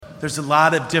There's a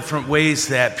lot of different ways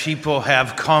that people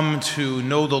have come to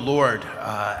know the Lord.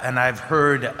 And I've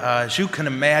heard, as you can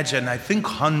imagine, I think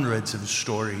hundreds of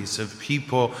stories of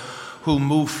people who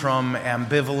move from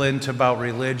ambivalent about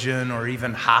religion or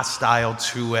even hostile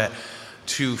to it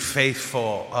to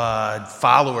faithful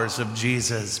followers of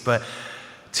Jesus. But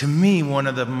to me, one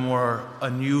of the more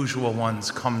unusual ones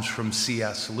comes from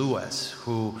C.S. Lewis,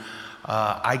 who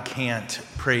I can't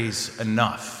praise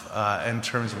enough in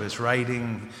terms of his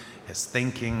writing, his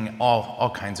thinking,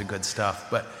 all kinds of good stuff.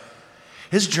 But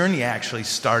his journey actually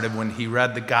started when he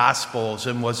read the Gospels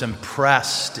and was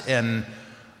impressed and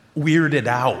weirded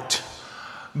out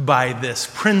by this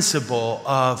principle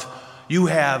of you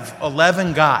have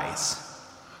 11 guys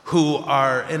who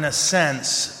are, in a sense,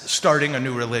 starting a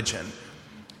new religion.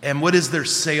 And what is their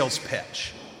sales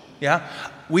pitch? Yeah?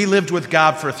 We lived with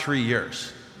God for 3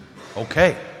 years.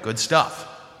 Okay, good stuff.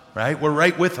 Right? We're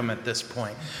right with them at this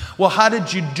point. Well, how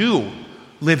did you do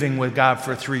living with God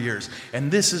for 3 years?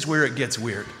 And this is where it gets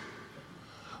weird.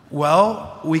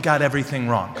 Well, we got everything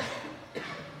wrong.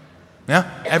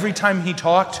 Yeah? Every time he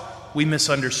talked, we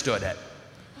misunderstood it.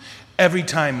 Every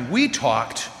time we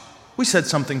talked, we said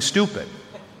something stupid.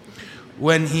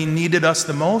 When he needed us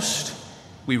the most,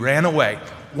 we ran away.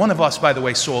 One of us, by the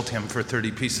way, sold him for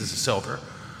 30 pieces of silver.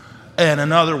 And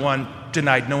another one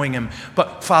denied knowing him.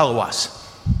 But follow us.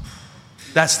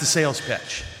 That's the sales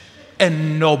pitch.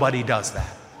 And nobody does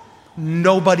that.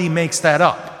 Nobody makes that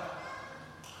up.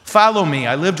 Follow me.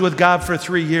 I lived with God for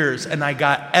 3 years, and I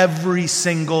got every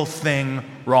single thing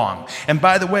wrong. And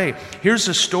by the way, here's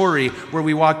a story where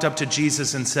we walked up to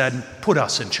Jesus and said, "Put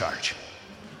us in charge."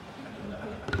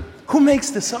 Who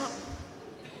makes this up?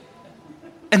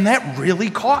 And that really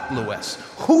caught Lewis.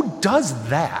 Who does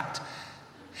that?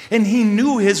 And he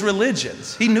knew his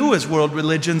religions. He knew his world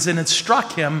religions, and it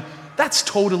struck him, that's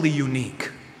totally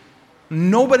unique.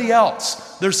 Nobody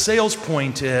else, their sales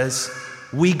point is,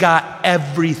 we got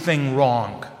everything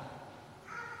wrong.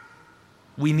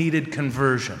 We needed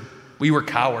conversion. We were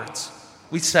cowards.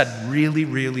 We said really,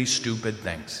 really stupid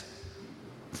things.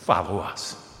 Follow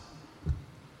us.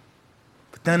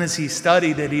 But then as he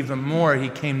studied it even more, he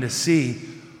came to see,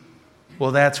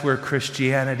 well, that's where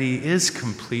Christianity is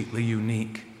completely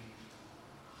unique.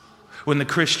 When the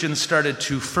Christians started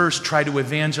to first try to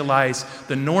evangelize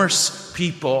the Norse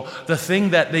people, the thing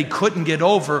that they couldn't get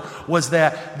over was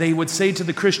that they would say to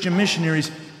the Christian missionaries,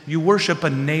 you worship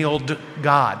a nailed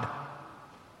God.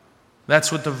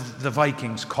 That's what the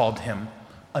Vikings called him,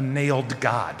 a nailed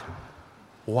God.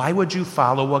 Why would you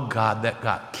follow a God that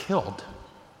got killed?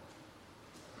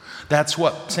 That's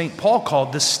what St. Paul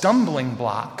called the stumbling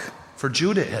block for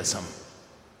Judaism.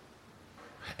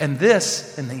 And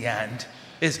this, in the end,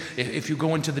 is, if you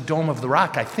go into the Dome of the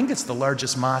Rock, I think it's the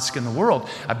largest mosque in the world.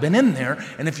 I've been in there,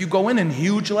 and if you go in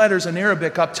huge letters in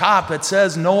Arabic up top, it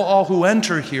says, know all who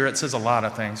enter here. It says a lot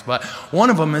of things, but one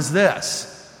of them is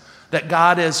this, that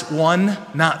God is one,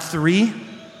 not three,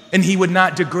 and he would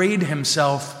not degrade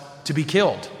himself to be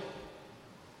killed.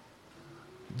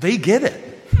 They get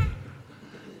it.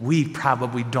 We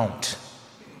probably don't.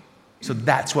 So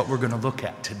that's what we're going to look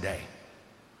at today.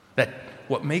 That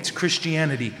what makes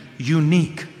Christianity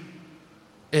unique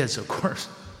is, of course,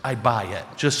 I buy it.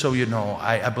 Just so you know,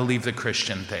 I believe the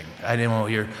Christian thing. I know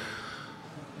you're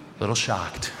a little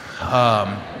shocked. But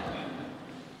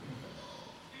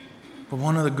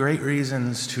one of the great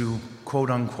reasons to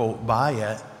quote-unquote buy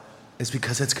it is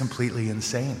because it's completely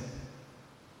insane.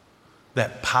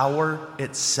 That power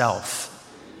itself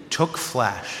took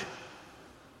flesh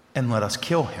and let us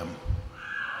kill him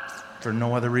for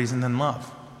no other reason than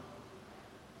love.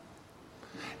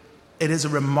 It is a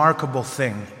remarkable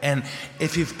thing. And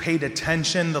if you've paid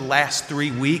attention the last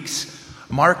 3 weeks,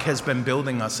 Mark has been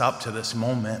building us up to this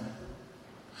moment,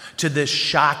 to this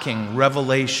shocking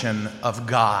revelation of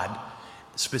God,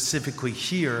 specifically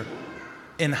here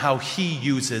in how he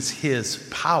uses his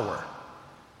power.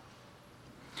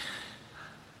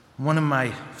 One of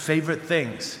my favorite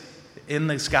things in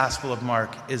this Gospel of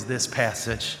Mark is this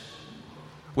passage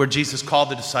where Jesus called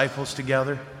the disciples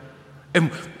together.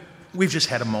 And we've just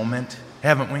had a moment,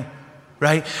 haven't we?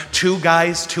 Right? Two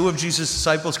of Jesus'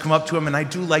 disciples come up to him, and I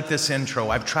do like this intro.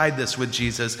 I've tried this with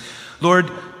Jesus.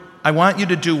 Lord, I want you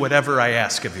to do whatever I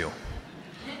ask of you.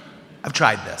 I've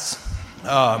tried this.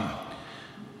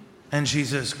 And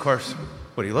Jesus, of course,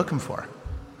 what are you looking for?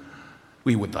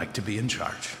 We would like to be in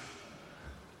charge.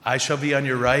 I shall be on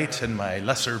your right and my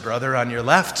lesser brother on your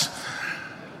left.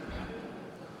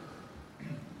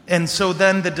 And so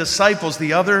then the disciples,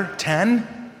 the other 10,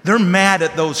 they're mad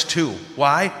at those two.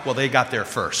 Why? Well, they got there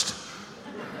first.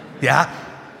 Yeah?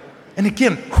 And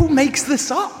again, who makes this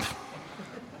up?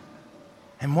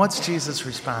 And what's Jesus'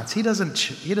 response? He doesn't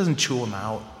chew them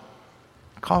out.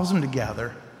 He calls them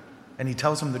together, and he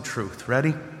tells them the truth.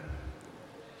 Ready?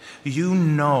 You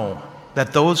know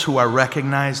that those who are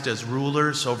recognized as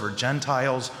rulers over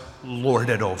Gentiles lord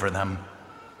it over them.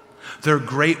 Their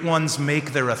great ones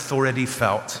make their authority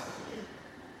felt.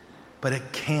 But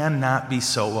it cannot be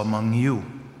so among you.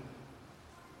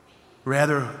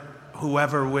 Rather,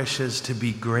 whoever wishes to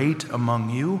be great among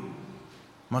you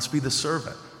must be the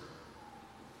servant.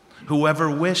 Whoever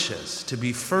wishes to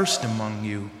be first among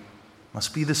you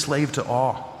must be the slave to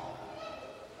all.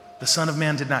 The Son of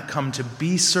Man did not come to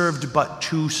be served, but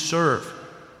to serve,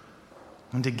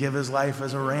 and to give his life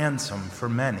as a ransom for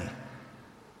many.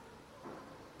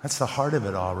 That's the heart of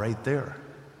it all right there.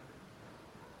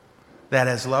 That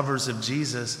as lovers of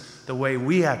Jesus, the way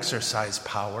we exercise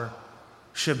power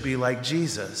should be like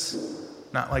Jesus,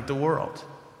 not like the world.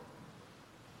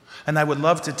 And I would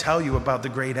love to tell you about the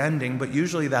great ending, but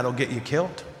usually that'll get you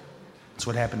killed. That's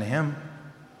what happened to him.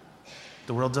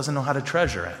 The world doesn't know how to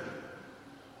treasure it,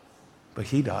 but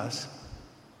he does.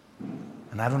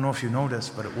 And I don't know if you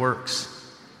noticed, but it works.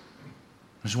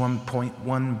 There's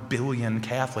 1.1 billion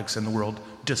Catholics in the world,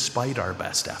 despite our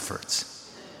best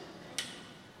efforts.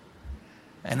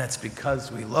 And it's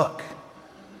because we look.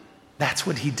 That's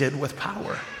what he did with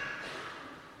power.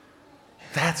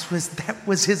 That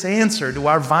was his answer to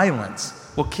our violence.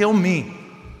 Well, kill me.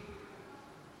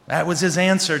 That was his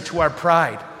answer to our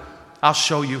pride. I'll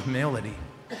show you humility.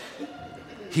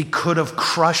 He could have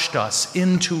crushed us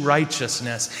into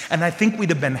righteousness, and I think we'd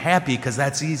have been happy because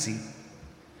that's easy.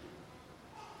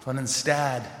 But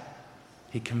instead,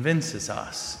 he convinces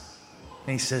us.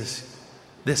 And he says,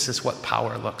 this is what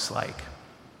power looks like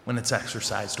when it's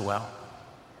exercised well.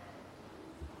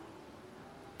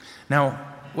 Now,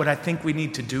 what I think we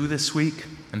need to do this week,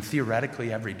 and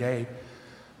theoretically every day,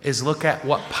 is look at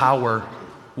what power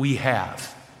we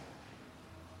have.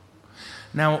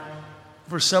 Now,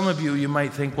 for some of you, you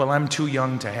might think, well, I'm too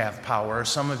young to have power.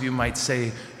 Some of you might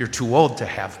say you're too old to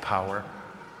have power.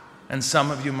 And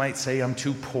some of you might say I'm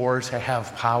too poor to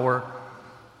have power.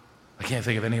 I can't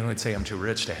think of anyone who would say I'm too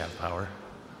rich to have power.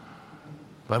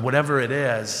 But whatever it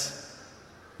is,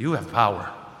 you have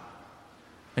power.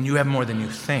 And you have more than you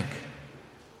think.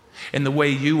 And the way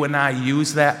you and I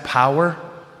use that power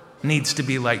needs to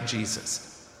be like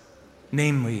Jesus.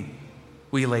 Namely,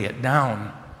 we lay it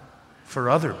down for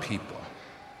other people.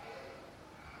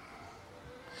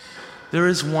 There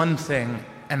is one thing,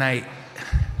 and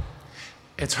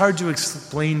it's hard to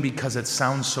explain because it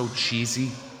sounds so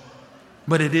cheesy,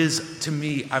 but it is, to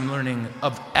me, I'm learning,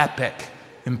 of epic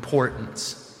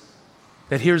importance.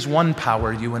 That here's one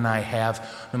power you and I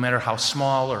have, no matter how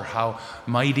small or how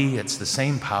mighty, it's the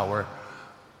same power.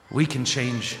 We can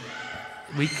change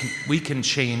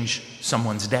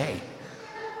someone's day.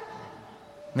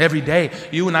 Every day,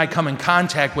 you and I come in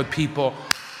contact with people,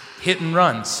 hit and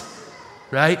runs,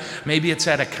 right? Maybe it's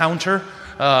at a counter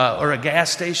or a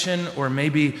gas station, or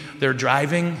maybe they're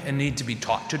driving and need to be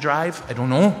taught to drive. I don't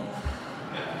know.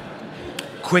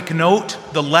 Quick note,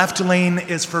 the left lane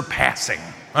is for passing.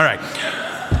 All right.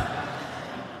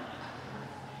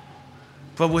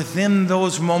 But within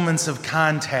those moments of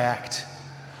contact,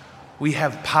 we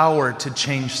have power to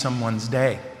change someone's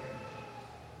day.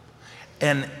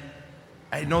 And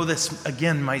I know this,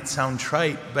 again, might sound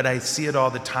trite, but I see it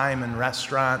all the time in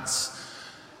restaurants,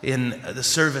 in the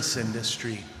service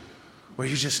industry, where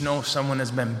you just know someone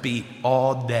has been beat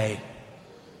all day.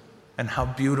 And how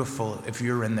beautiful if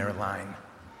you're in their line.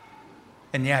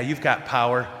 And yeah, you've got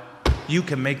power. You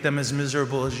can make them as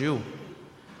miserable as you.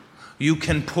 You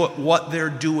can put what they're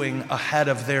doing ahead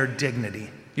of their dignity.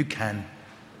 You can.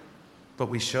 But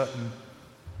we shouldn't.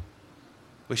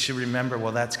 We should remember,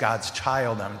 well, that's God's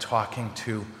child I'm talking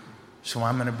to, so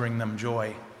I'm going to bring them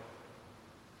joy.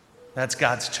 That's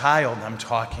God's child I'm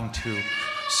talking to,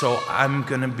 so I'm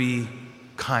going to be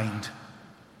kind.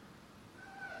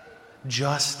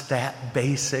 Just that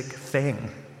basic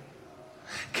thing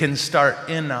can start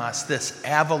in us this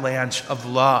avalanche of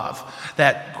love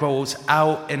that goes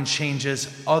out and changes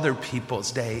other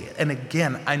people's day. And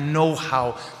again, I know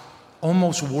how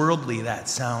almost worldly that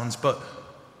sounds, but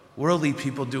worldly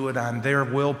people do it on their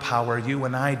willpower. You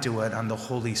and I do it on the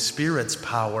Holy Spirit's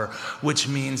power, which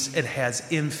means it has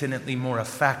infinitely more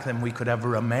effect than we could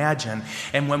ever imagine.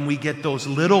 And when we get those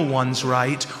little ones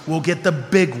right, we'll get the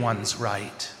big ones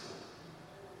right.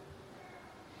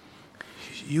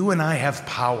 You and I have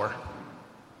power,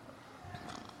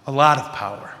 a lot of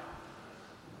power,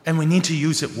 and we need to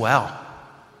use it well,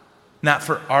 not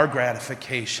for our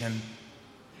gratification,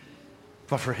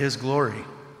 but for His glory.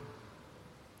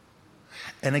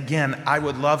 And again, I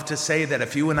would love to say that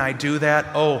if you and I do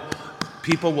that,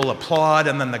 people will applaud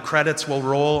and then the credits will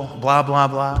roll, blah, blah,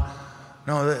 blah.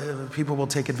 No, people will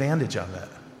take advantage of it.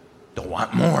 They'll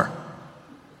want more.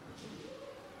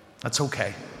 That's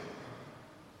okay.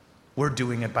 We're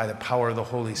doing it by the power of the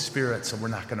Holy Spirit, so we're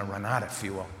not going to run out of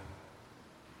fuel.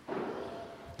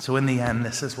 So in the end,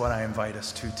 this is what I invite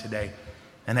us to today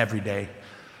and every day.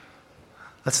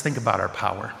 Let's think about our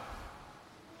power.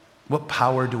 What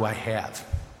power do I have?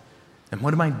 And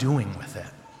what am I doing with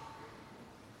it?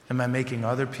 Am I making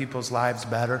other people's lives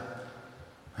better?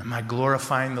 Am I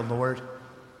glorifying the Lord?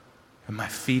 Am I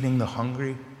feeding the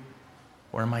hungry?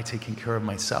 Or am I taking care of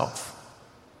myself?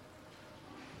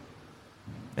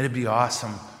 It'd be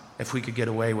awesome if we could get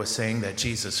away with saying that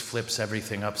Jesus flips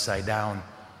everything upside down.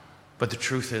 But the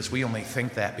truth is, we only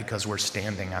think that because we're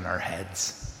standing on our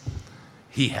heads.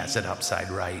 He has it upside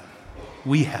right.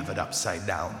 We have it upside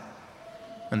down.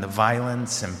 And the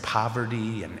violence and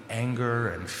poverty and anger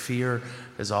and fear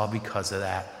is all because of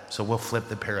that. So we'll flip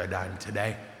the paradigm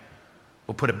today.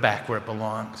 We'll put it back where it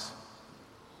belongs,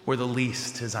 where the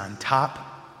least is on top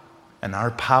and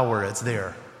our power is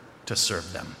there to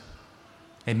serve them.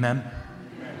 Amen?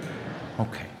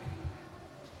 Okay.